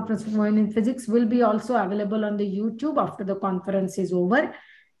 International Conference for Women in Physics, will be also available on the YouTube after the conference is over.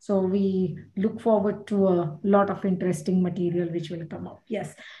 So we look forward to a lot of interesting material which will come up.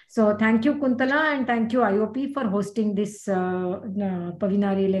 Yes. So thank you, Kuntala, and thank you, IOP, for hosting this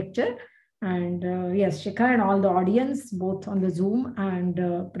PAVINARI lecture. And yes, Shikha and all the audience, both on the Zoom and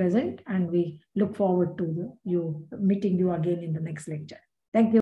present. And we look forward to meeting you again in the next lecture. Thank you.